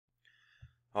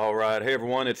All right. Hey,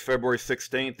 everyone. It's February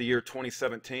 16th, the year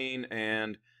 2017,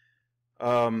 and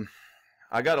um,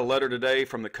 I got a letter today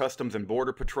from the Customs and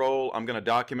Border Patrol. I'm going to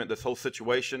document this whole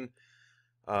situation.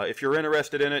 If you're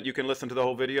interested in it, you can listen to the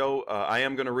whole video. I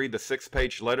am going to read the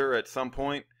 6-page letter at some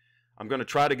point. I'm going to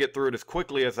try to get through it as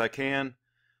quickly as I can,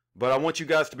 but I want you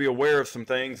guys to be aware of some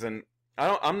things, and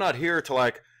I'm not here to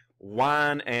like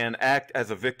whine and act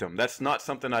as a victim. That's not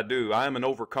something I do. I am an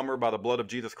overcomer by the blood of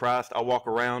Jesus Christ. I walk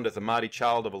around as a mighty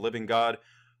child of a living God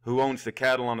who owns the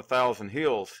cattle on 1,000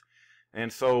 hills.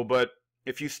 And so, but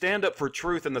if you stand up for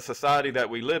truth in the society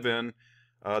that we live in,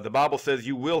 the Bible says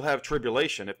you will have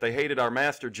tribulation. If they hated our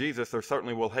master Jesus, they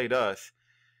certainly will hate us.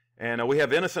 And we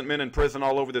have innocent men in prison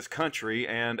all over this country,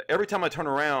 and every time I turn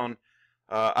around,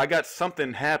 I got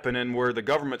something happening where the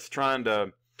government's trying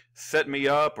to set me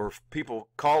up, or people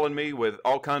calling me with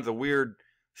all kinds of weird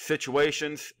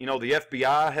situations. You know, the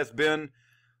FBI has been,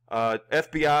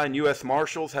 FBI and U.S.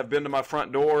 Marshals have been to my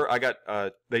front door.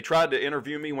 They tried to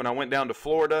interview me when I went down to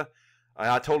Florida.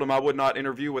 I told them I would not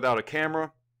interview without a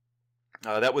camera.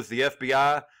 That was the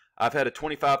FBI. I've had a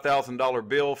 $25,000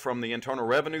 bill from the Internal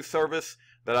Revenue Service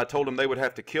that I told them they would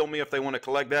have to kill me if they want to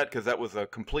collect that, because that was a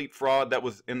complete fraud. That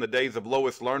was in the days of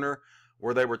Lois Lerner,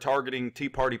 where they were targeting Tea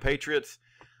Party patriots.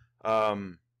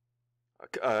 What's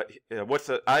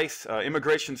the ICE,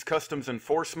 Immigration's Customs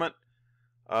Enforcement,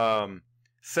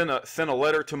 sent a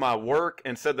letter to my work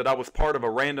and said that I was part of a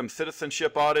random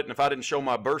citizenship audit, and if I didn't show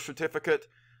my birth certificate,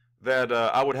 that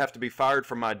I would have to be fired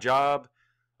from my job.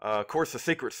 Of course, the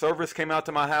Secret Service came out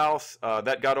to my house.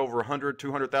 That got over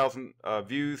 200,000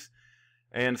 views.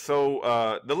 And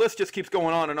so the list just keeps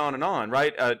going on and on and on,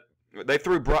 right? They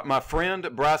threw my friend,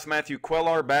 Bryce Matthew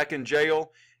Quellar, back in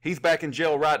jail. He's back in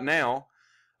jail right now.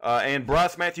 And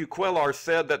Bryce Matthew Quellar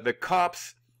said that the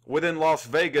cops within Las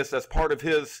Vegas, as part of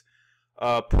his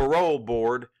parole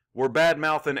board, were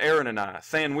bad-mouthing Aaron and I,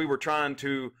 saying we were trying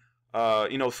to,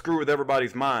 screw with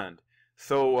everybody's mind.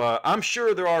 So I'm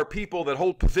sure there are people that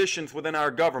hold positions within our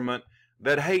government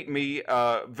that hate me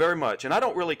very much. And I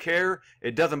don't really care.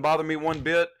 It doesn't bother me one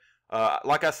bit.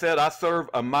 Like I said, I serve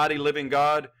a mighty living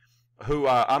God who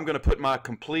I'm going to put my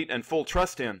complete and full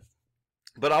trust in.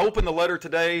 But I opened the letter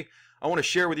today. I want to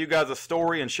share with you guys a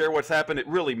story and share what's happened. It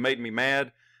really made me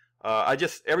mad.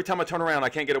 Every time I turn around, I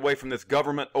can't get away from this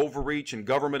government overreach and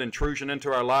government intrusion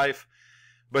into our life.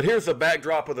 But here's the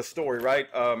backdrop of the story, right?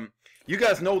 You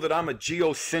guys know that I'm a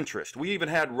geocentrist. We even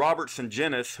had Robert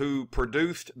Sungenis, who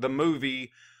produced the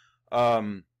movie,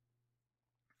 I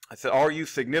said, Are You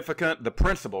Significant? The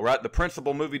Principle, right?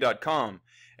 ThePrincipleMovie.com.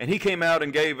 And he came out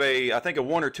and gave I think a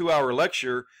 1 or 2 hour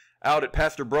lecture out at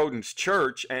Pastor Broden's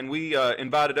church, and we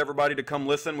invited everybody to come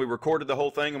listen. We recorded the whole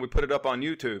thing, and we put it up on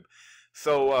YouTube.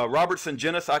 So Robert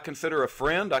Sungenis, I consider a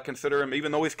friend. I consider him,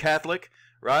 even though he's Catholic,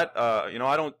 right?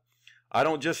 I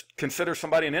don't just consider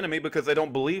somebody an enemy because they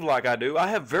don't believe like I do. I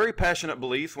have very passionate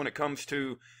beliefs when it comes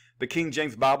to the King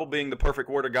James Bible being the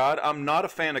perfect Word of God. I'm not a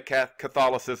fan of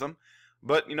Catholicism,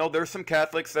 but, there's some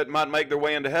Catholics that might make their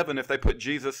way into heaven if they put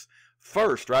Jesus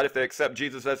first, right? If they accept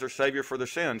Jesus as their Savior for their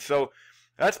sins. So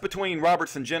that's between Robert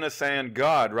Sungenis and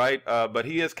God, right? But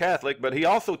he is Catholic, but he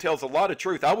also tells a lot of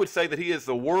truth. I would say that he is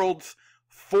the world's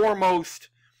foremost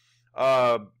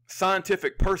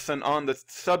scientific person on the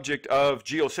subject of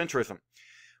geocentrism.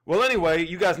 Well, anyway,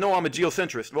 you guys know I'm a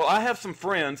geocentrist. Well, I have some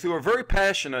friends who are very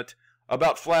passionate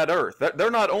about flat Earth. They're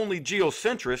not only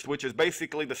geocentrist, which is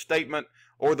basically the statement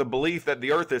or the belief that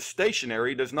the Earth is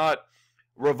stationary, does not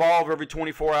revolve every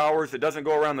 24 hours, it doesn't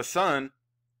go around the sun.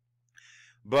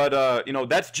 But,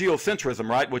 that's geocentrism,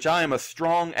 right? Which I am a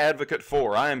strong advocate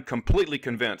for. I am completely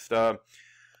convinced. I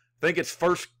think it's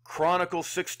 1 Chronicles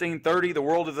 16:30. The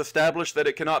world is established that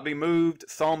it cannot be moved.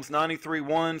 Psalms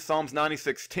 93:1, Psalms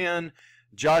 96:10,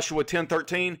 Joshua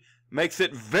 10:13 makes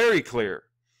it very clear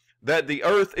that the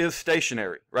earth is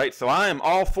stationary, right? So I am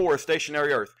all for a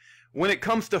stationary earth. When it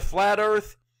comes to flat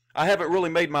earth, I haven't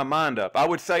really made my mind up. I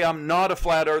would say I'm not a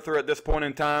flat earther at this point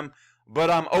in time,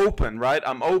 but I'm open, right?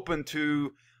 I'm open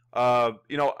to,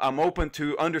 I'm open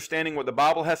to understanding what the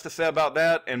Bible has to say about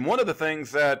that. And one of the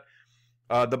things that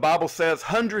the Bible says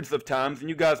hundreds of times, and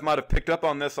you guys might have picked up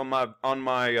on this on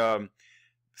my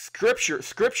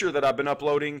scripture that I've been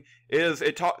uploading, is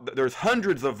there's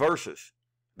hundreds of verses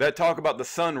that talk about the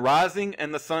sun rising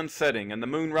and the sun setting, and the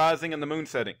moon rising and the moon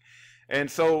setting. And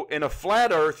so in a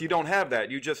flat earth, you don't have that.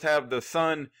 You just have the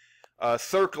sun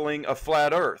circling a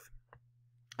flat earth.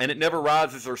 And it never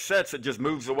rises or sets. It just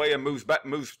moves away and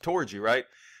moves towards you, right?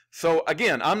 So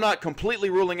again, I'm not completely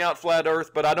ruling out flat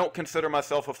earth, but I don't consider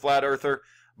myself a flat earther.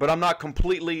 But I'm not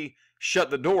completely shut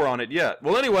the door on it yet.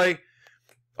 Well, anyway,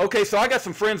 Okay, so I got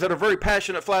some friends that are very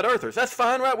passionate flat earthers. That's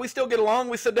fine, right? We still get along.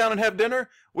 We sit down and have dinner.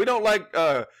 We don't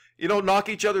knock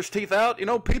each other's teeth out.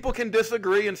 People can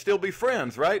disagree and still be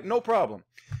friends, right? No problem.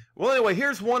 Well, anyway,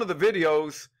 here's one of the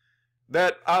videos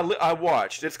that I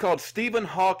watched. It's called Stephen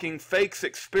Hawking Fakes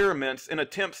Experiments in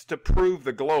Attempts to Prove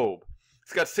the Globe.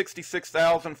 It's got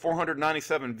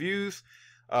 66,497 views.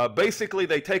 Basically,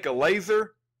 they take a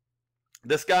laser.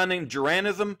 This guy named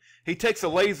Jeranism, he takes a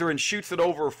laser and shoots it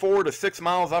over 4 to 6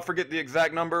 miles, I forget the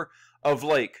exact number, of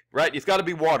lake, right? It's got to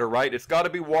be water, right? It's got to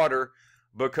be water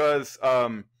because,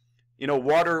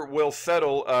 water will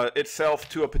settle itself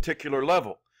to a particular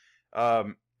level.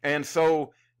 And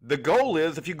so the goal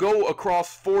is, if you go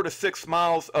across 4 to 6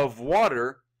 miles of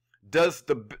water, does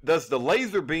the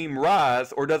laser beam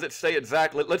rise, or does it stay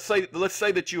exactly? Let's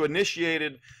say that you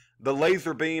initiated the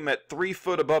laser beam at 3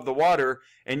 foot above the water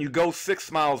and you go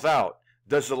 6 miles out.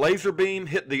 Does the laser beam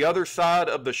hit the other side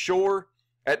of the shore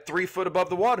at 3 foot above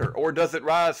the water, or does it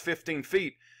rise 15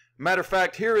 feet? Matter of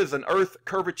fact, here is an Earth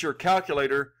curvature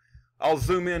calculator. I'll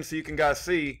zoom in so you can guys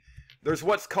see. There's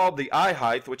what's called the eye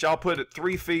height, which I'll put at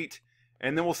 3 feet,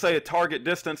 and then we'll say a target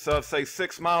distance of, say,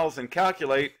 6 miles and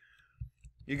calculate.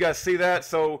 You guys see that?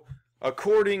 So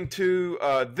according to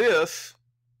this,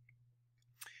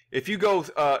 if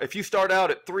you start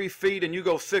out at 3 feet and you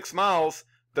go 6 miles,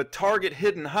 the target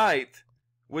hidden height,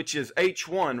 which is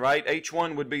H1, right?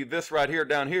 H1 would be this right here,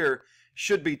 down here,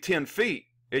 should be 10 feet.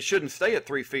 It shouldn't stay at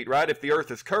 3 feet, right? If the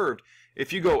Earth is curved.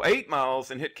 If you go 8 miles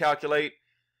and hit calculate,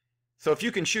 so if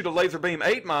you can shoot a laser beam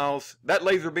 8 miles, that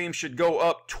laser beam should go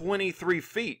up 23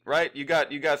 feet, right? You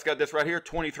guys got this right here,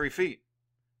 23 feet,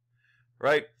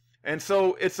 right? And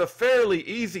so it's a fairly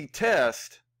easy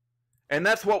test. And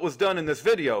that's what was done in this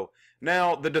video.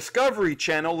 Now, the Discovery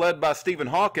Channel, led by Stephen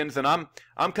Hawking, and I'm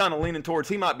kind of leaning towards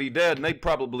he might be dead, and they're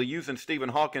probably using Stephen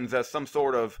Hawking as some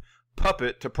sort of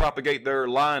puppet to propagate their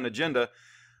lying agenda.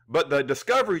 But the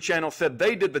Discovery Channel said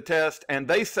they did the test, and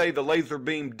they say the laser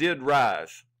beam did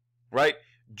rise, right?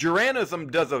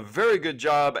 Jeranism does a very good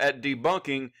job at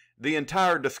debunking the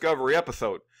entire Discovery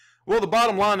episode. Well, the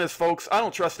bottom line is, folks, I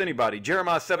don't trust anybody.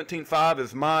 Jeremiah 17:5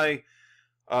 is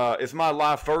my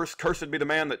life verse. Cursed be the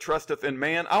man that trusteth in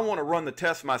man. I want to run the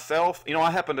test myself.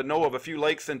 I happen to know of a few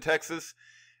lakes in Texas,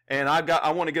 and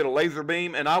I want to get a laser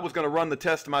beam, and I was going to run the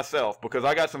test myself because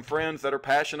I got some friends that are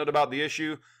passionate about the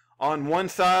issue on one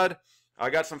side. I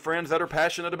got some friends that are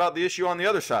passionate about the issue on the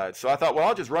other side. So I thought, well,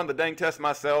 I'll just run the dang test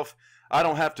myself. I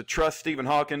don't have to trust Stephen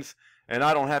Hawking, and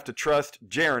I don't have to trust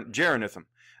Jeranism.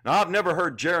 Now, I've never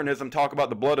heard Jeranism talk about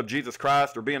the blood of Jesus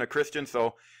Christ or being a Christian,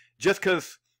 so just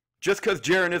because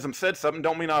Jeranism said something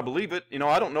don't mean I believe it.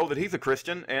 I don't know that he's a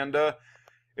Christian, and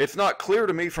it's not clear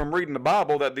to me from reading the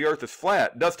Bible that the earth is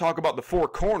flat. It does talk about the 4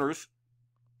 corners,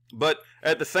 but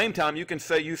at the same time, you can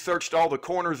say you searched all the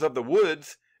corners of the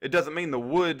woods. It doesn't mean the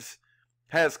woods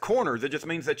has corners. It just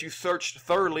means that you searched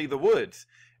thoroughly the woods.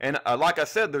 And like I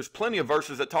said, there's plenty of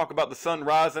verses that talk about the sun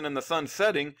rising and the sun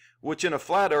setting, which in a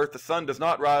flat earth, the sun does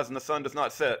not rise and the sun does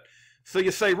not set. So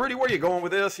you say, Rudy, where are you going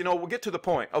with this? We'll get to the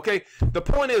point. Okay, the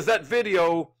point is that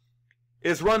video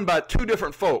is run by 2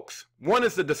 different folks. One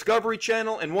is the Discovery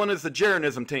Channel and one is the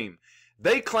Jeranism team.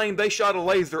 They claim they shot a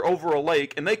laser over a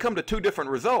lake and they come to 2 different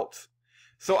results.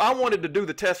 So I wanted to do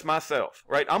the test myself,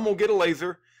 right? I'm going to get a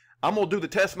laser. I'm going to do the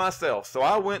test myself. So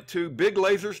I went to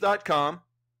biglasers.com.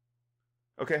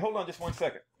 Okay, hold on just 1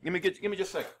 second. Give me just a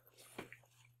second.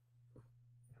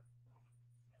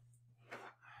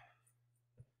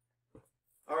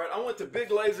 All right, I went to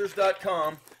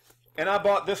biglasers.com and I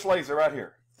bought this laser right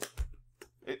here.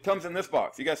 It comes in this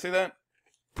box. You guys see that?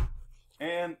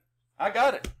 And I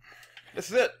got it. This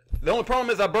is it. The only problem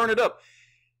is I burned it up.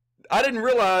 I didn't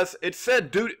realize it said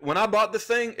duty. When I bought this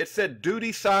thing, it said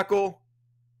duty cycle.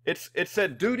 It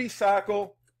said duty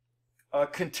cycle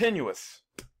continuous.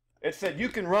 It said you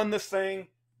can run this thing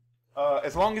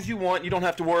as long as you want. You don't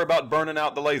have to worry about burning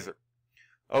out the laser.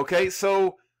 Okay,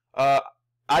 so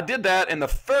I did that, and the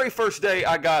very first day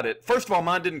I got it, first of all,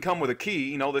 mine didn't come with a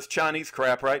key, this Chinese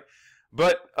crap, right?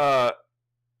 But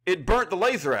it burnt the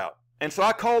laser out. And so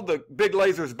I called the Big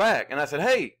Lasers back, and I said,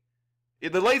 hey,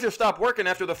 the laser stopped working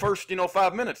after the first,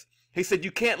 5 minutes. He said,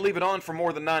 you can't leave it on for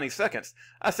more than 90 seconds.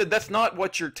 I said, that's not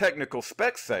what your technical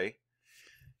specs say.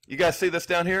 You guys see this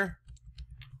down here?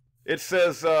 It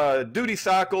says duty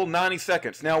cycle 90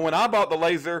 seconds. Now, when I bought the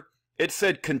laser, it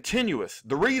said continuous.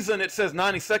 The reason it says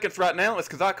 90 seconds right now is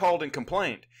because I called and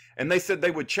complained, and they said they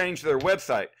would change their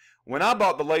website. When I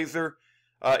bought the laser,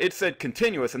 it said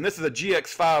continuous, and this is a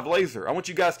GX5 laser. I want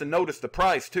you guys to notice the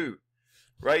price too,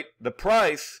 right? The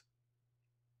price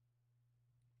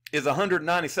is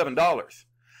 $197.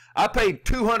 I paid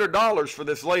 $200 for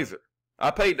this laser.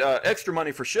 I paid extra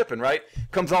money for shipping, right?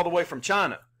 Comes all the way from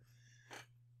China.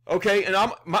 Okay, and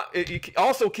you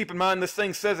also keep in mind this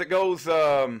thing says it goes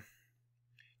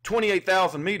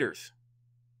 28,000 meters,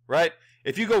 right?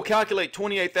 If you go calculate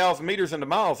 28,000 meters into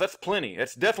miles, that's plenty.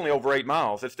 It's definitely over 8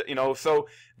 miles. It's, you know, so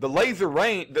the laser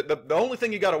range, the only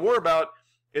thing you got to worry about,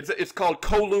 it's called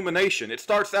collumination. It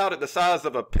starts out at the size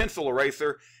of a pencil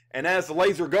eraser, and as the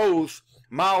laser goes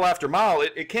mile after mile,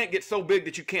 it can't get so big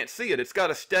that you can't see it. It's got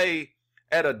to stay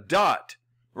at a dot,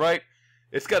 right?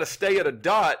 It's got to stay at a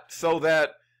dot so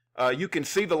that you can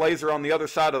see the laser on the other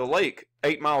side of the lake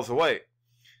 8 miles away.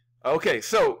 Okay,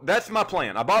 so that's my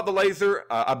plan. I bought the laser.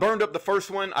 I burned up the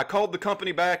first one. I called the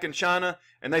company back in China,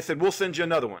 and they said, we'll send you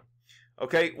another one.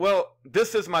 Okay, well,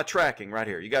 this is my tracking right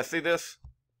here. You guys see this?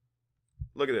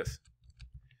 Look at this.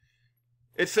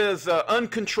 It says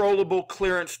uncontrollable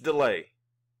clearance delay.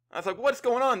 I was like, what's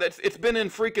going on? It's been in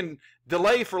freaking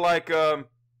delay for like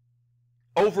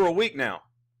over a week now.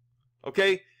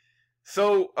 Okay,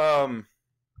 so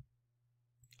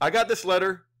I got this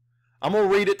letter. I'm going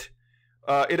to read it.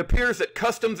 It appears that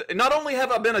Customs, not only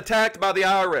have I been attacked by the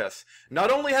IRS,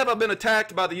 not only have I been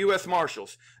attacked by the U.S.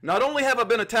 Marshals, not only have I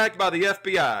been attacked by the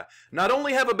FBI, not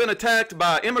only have I been attacked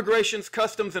by Immigration's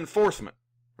Customs Enforcement,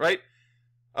 right?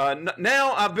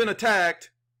 Now I've been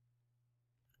attacked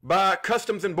by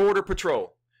Customs and Border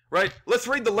Patrol, right? Let's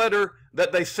read the letter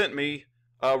that they sent me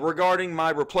regarding my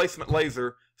replacement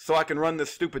laser so I can run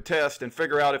this stupid test and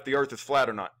figure out if the earth is flat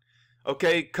or not.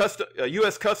 Okay,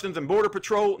 U.S. Customs and Border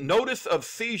Patrol, notice of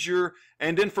seizure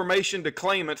and information to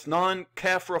claimants,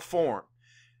 non-CAFRA form.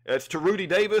 It's to Rudy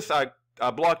Davis. I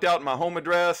blocked out my home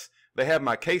address. They have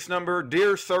my case number.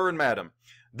 Dear Sir and Madam,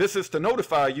 this is to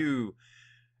notify you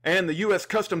and the U.S.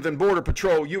 Customs and Border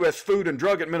Patrol, U.S. Food and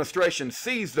Drug Administration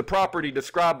seized the property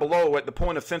described below at the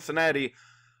point of Cincinnati,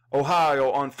 Ohio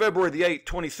on February the 8th,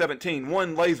 2017,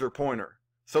 one laser pointer.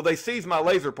 So they seized my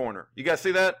laser pointer. You guys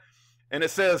see that? And it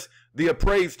says the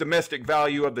appraised domestic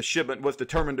value of the shipment was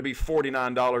determined to be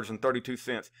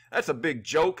 $49.32. That's a big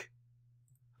joke.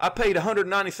 I paid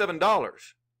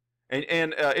 $197.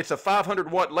 And it's a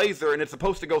 500-watt laser, and it's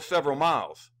supposed to go several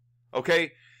miles.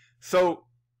 Okay? So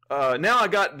now I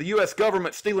got the U.S.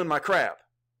 government stealing my crap.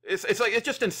 It's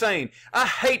just insane. I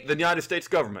hate the United States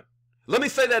government. Let me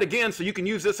say that again so you can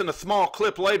use this in a small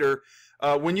clip later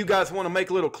when you guys want to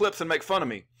make little clips and make fun of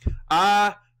me.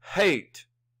 I hate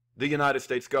the United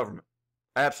States government.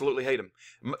 I absolutely hate them.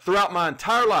 Throughout my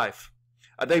entire life,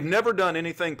 they've never done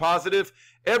anything positive.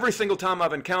 Every single time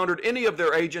I've encountered any of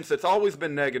their agents, it's always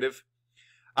been negative.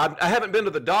 I haven't been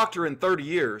to the doctor in 30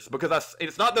 years because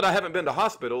it's not that I haven't been to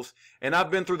hospitals, and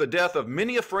I've been through the death of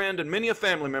many a friend and many a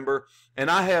family member, and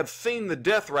I have seen the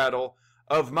death rattle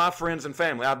of my friends and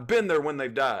family. I've been there when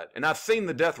they've died, and I've seen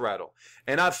the death rattle.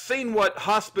 And I've seen what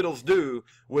hospitals do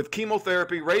with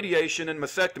chemotherapy, radiation, and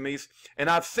mastectomies, and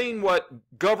I've seen what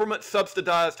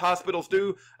government-subsidized hospitals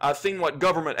do. I've seen what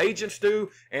government agents do,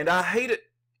 and I hate it.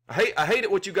 I hate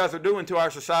it what you guys are doing to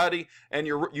our society, and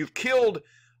you've killed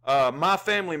my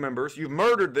family members. You've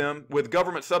murdered them with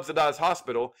government-subsidized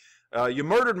hospital. You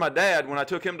murdered my dad when I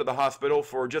took him to the hospital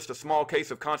for just a small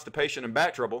case of constipation and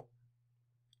back trouble.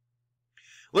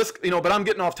 But I'm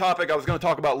getting off topic. I was going to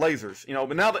talk about lasers,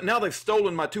 but now they've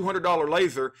stolen my $200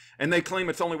 laser and they claim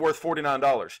it's only worth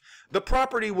 $49. The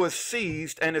property was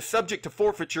seized and is subject to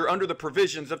forfeiture under the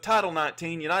provisions of Title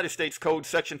 19 United States Code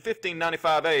Section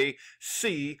 1595A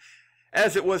C,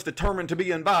 as it was determined to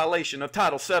be in violation of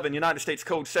Title 7 United States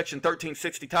Code Section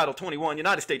 1360, Title 21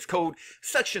 United States Code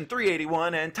Section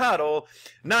 381, and Title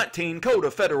 19 Code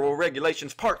of Federal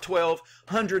Regulations Part 12,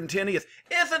 110E.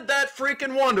 Isn't that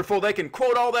freaking wonderful? They can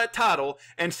quote all that title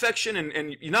and section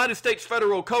and United States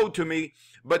Federal Code to me,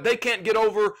 but they can't get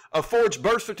over a forged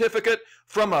birth certificate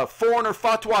from a foreigner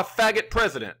fatwa faggot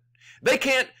president. They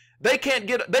can't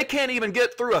even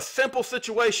get through a simple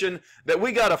situation that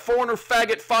we got a foreigner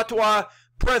faggot fatwa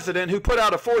president who put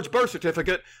out a forged birth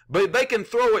certificate, but they can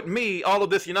throw at me all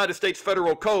of this United States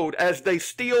Federal Code as they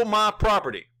steal my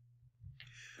property.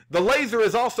 The laser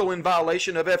is also in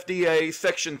violation of FDA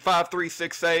Section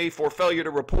 536A for failure to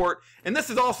report, and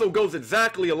this also goes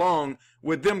exactly along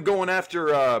with them going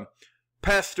after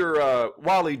Pastor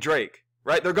Wally Drake.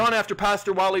 Right, they're going after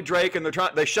Pastor Wally Drake, and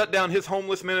they shut down his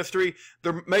homeless ministry.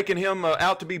 They're making him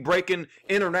out to be breaking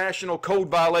international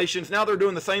code violations. Now they're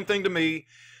doing the same thing to me.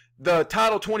 The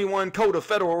Title 21 Code of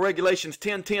Federal Regulations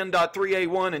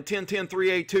 1010.3A1 and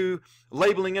 1010.3A2,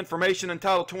 labeling information in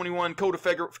Title 21 Code of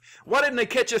Federal. Why didn't they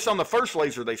catch us on the first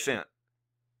laser they sent?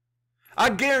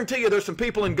 I guarantee you there's some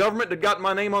people in government that got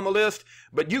my name on the list,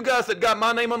 but you guys that got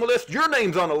my name on the list, your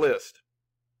name's on the list.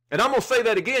 And I'm going to say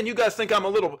that again. You guys think I'm a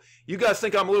little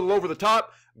over the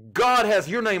top? God has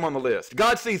your name on the list.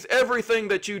 God sees everything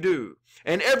that you do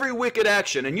and every wicked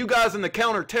action. And you guys in the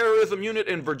counterterrorism unit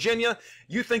in Virginia,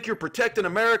 you think you're protecting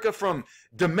America from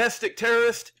domestic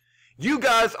terrorists? You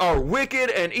guys are wicked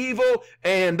and evil,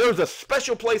 and there's a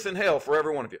special place in hell for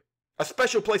every one of you. A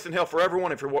special place in hell for every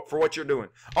one of you for what you're doing.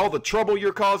 All the trouble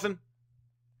you're causing.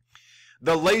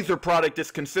 The laser product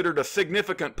is considered a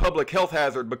significant public health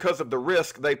hazard because of the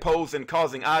risk they pose in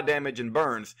causing eye damage and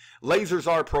burns. Lasers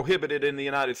are prohibited in the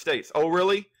United States. Oh,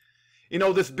 really? You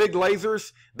know, this big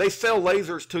lasers, they sell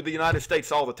lasers to the United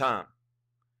States all the time.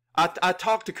 I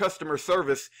talked to customer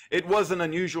service. It wasn't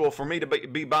unusual for me to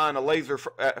be buying a laser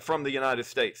from the United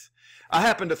States. I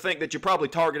happen to think that you probably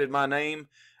targeted my name.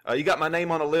 You got my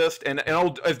name on a list, and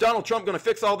is Donald Trump going to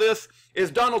fix all this?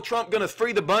 Is Donald Trump going to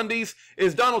free the Bundys?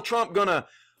 Is Donald Trump going to,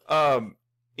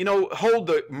 hold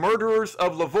the murderers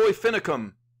of Lavoy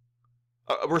Finicum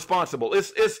responsible?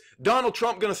 Is Donald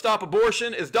Trump going to stop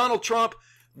abortion? Is Donald Trump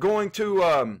going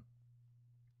to,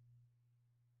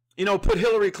 put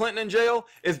Hillary Clinton in jail?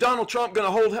 Is Donald Trump going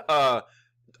to hold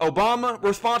Obama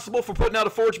responsible for putting out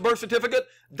a forged birth certificate?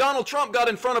 Donald Trump got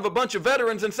in front of a bunch of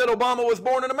veterans and said Obama was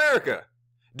born in America.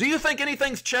 Do you think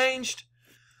anything's changed?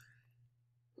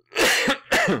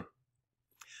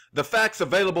 The facts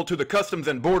available to the Customs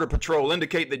and Border Patrol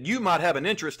indicate that you might have an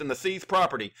interest in the seized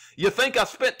property. You think I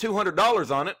spent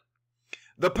 $200 on it?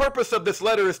 The purpose of this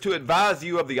letter is to advise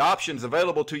you of the options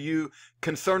available to you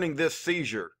concerning this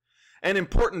seizure. An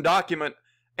important document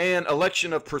and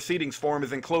election of proceedings form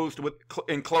is enclosed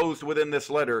within this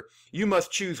letter. You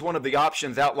must choose one of the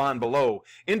options outlined below.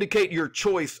 Indicate your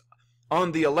choice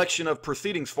on the election of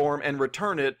proceedings form and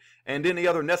return it and any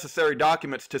other necessary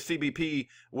documents to CBP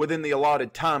within the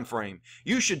allotted time frame.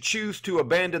 You should choose to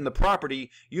abandon the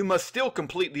property. You must still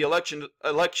complete the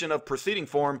election of proceeding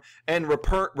form and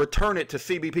return it to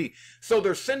CBP. So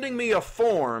they're sending me a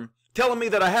form telling me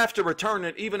that I have to return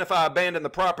it even if I abandon the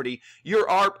property. Your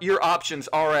options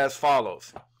are as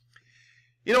follows.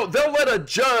 You know, they'll let a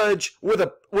judge with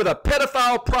a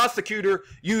pedophile prosecutor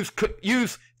use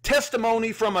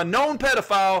testimony from a known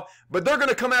pedophile, but they're going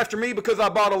to come after me because I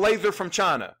bought a laser from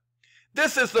China.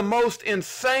 This is the most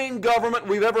insane government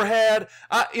we've ever had.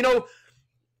 It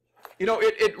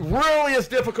really is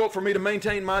difficult for me to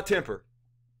maintain my temper.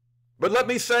 But let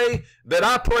me say that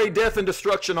I pray death and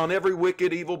destruction on every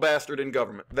wicked, evil bastard in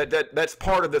government. That's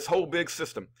part of this whole big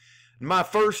system. My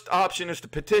first option is to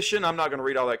petition. I'm not going to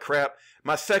read all that crap.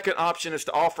 My second option is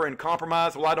to offer and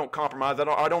compromise. Well, I don't compromise.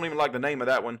 I don't even like the name of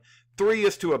that one. 3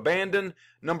 is to abandon.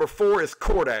 Number 4 is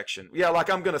court action. Yeah, like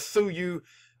I'm going to sue you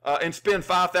and spend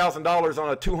 $5,000 on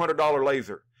a $200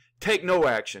 laser. Take no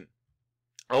action.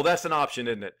 Oh, that's an option,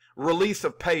 isn't it? Release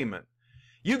of payment.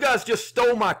 You guys just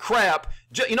stole my crap.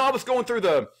 I was going through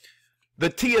the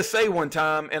TSA one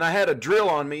time, and I had a drill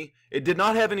on me. It did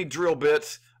not have any drill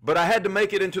bits, but I had to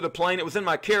make it into the plane. It was in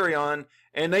my carry-on,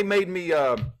 and they made me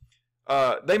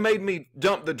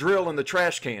dump the drill in the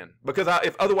trash can because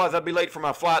otherwise I'd be late for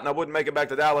my flight and I wouldn't make it back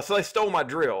to Dallas. So they stole my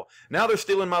drill. Now they're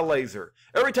stealing my laser.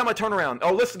 Every time I turn around,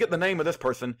 let's get the name of this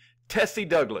person, Tessie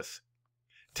Douglas.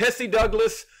 Tessie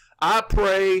Douglas, I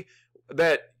pray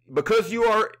that because you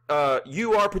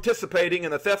are participating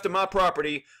in the theft of my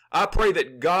property, I pray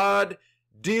that God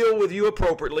deal with you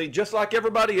appropriately, just like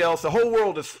everybody else. The whole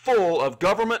world is full of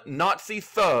government Nazi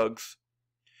thugs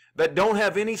that don't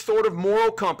have any sort of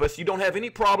moral compass. You don't have any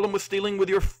problem with stealing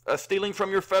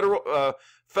from your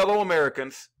fellow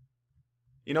Americans.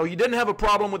 You didn't have a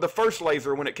problem with the first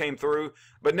laser when it came through,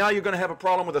 but now you're going to have a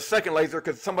problem with the second laser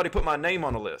because somebody put my name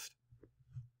on the list.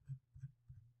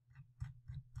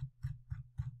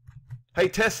 Hey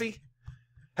Tessie,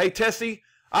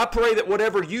 I pray that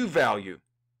whatever you value,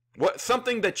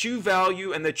 something that you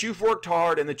value and that you've worked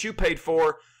hard and that you paid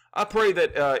for, I pray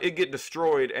that it get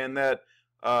destroyed and that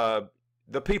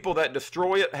the people that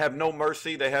destroy it have no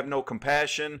mercy. They have no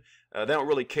compassion. They don't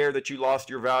really care that you lost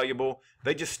your valuable.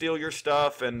 They just steal your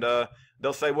stuff and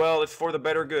they'll say, well, it's for the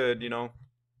better good,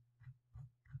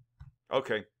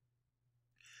 Okay.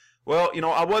 Well,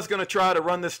 I was going to try to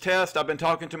run this test. I've been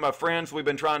talking to my friends. We've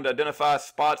been trying to identify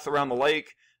spots around the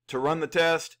lake to run the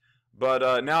test,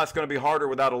 but now it's going to be harder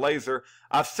without a laser.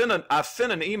 I've sent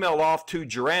an email off to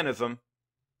Jeranism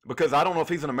because I don't know if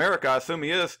he's in America. I assume he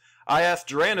is. I asked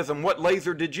Jeranism, what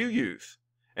laser did you use?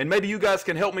 And maybe you guys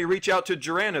can help me reach out to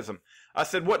Jeranism. I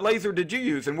said, what laser did you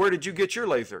use and where did you get your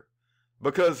laser?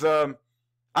 Because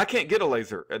I can't get a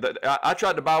laser. I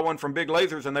tried to buy one from Big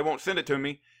Lasers and they won't send it to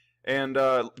me. And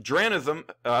Jeranism,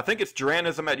 I think it's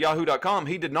Jeranism at yahoo.com,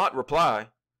 he did not reply.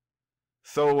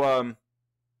 So,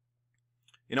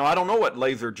 I don't know what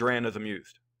laser Dranism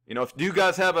used. If you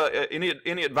guys have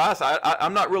any advice,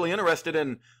 I'm not really interested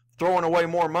in throwing away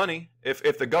more money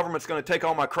if the government's going to take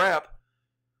all my crap.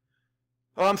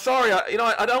 Well, I'm sorry.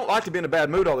 I don't like to be in a bad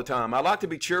mood all the time. I like to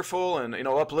be cheerful and,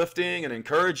 uplifting and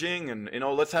encouraging and,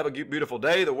 let's have a beautiful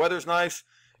day. The weather's nice.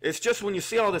 It's just when you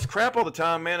see all this crap all the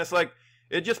time, man, it's like,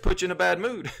 it just puts you in a bad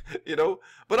mood,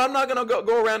 But I'm not going to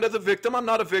go around as a victim. I'm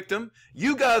not a victim.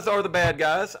 You guys are the bad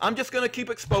guys. I'm just going to keep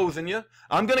exposing you.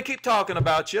 I'm going to keep talking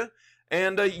about you.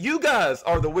 And you guys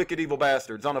are the wicked, evil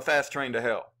bastards on a fast train to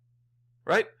hell,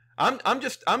 right? I'm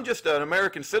just an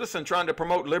American citizen trying to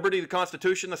promote liberty, the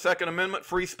Constitution, the Second Amendment,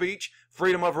 free speech,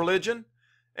 freedom of religion.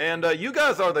 And you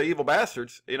guys are the evil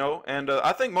bastards, and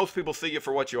I think most people see you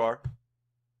for what you are.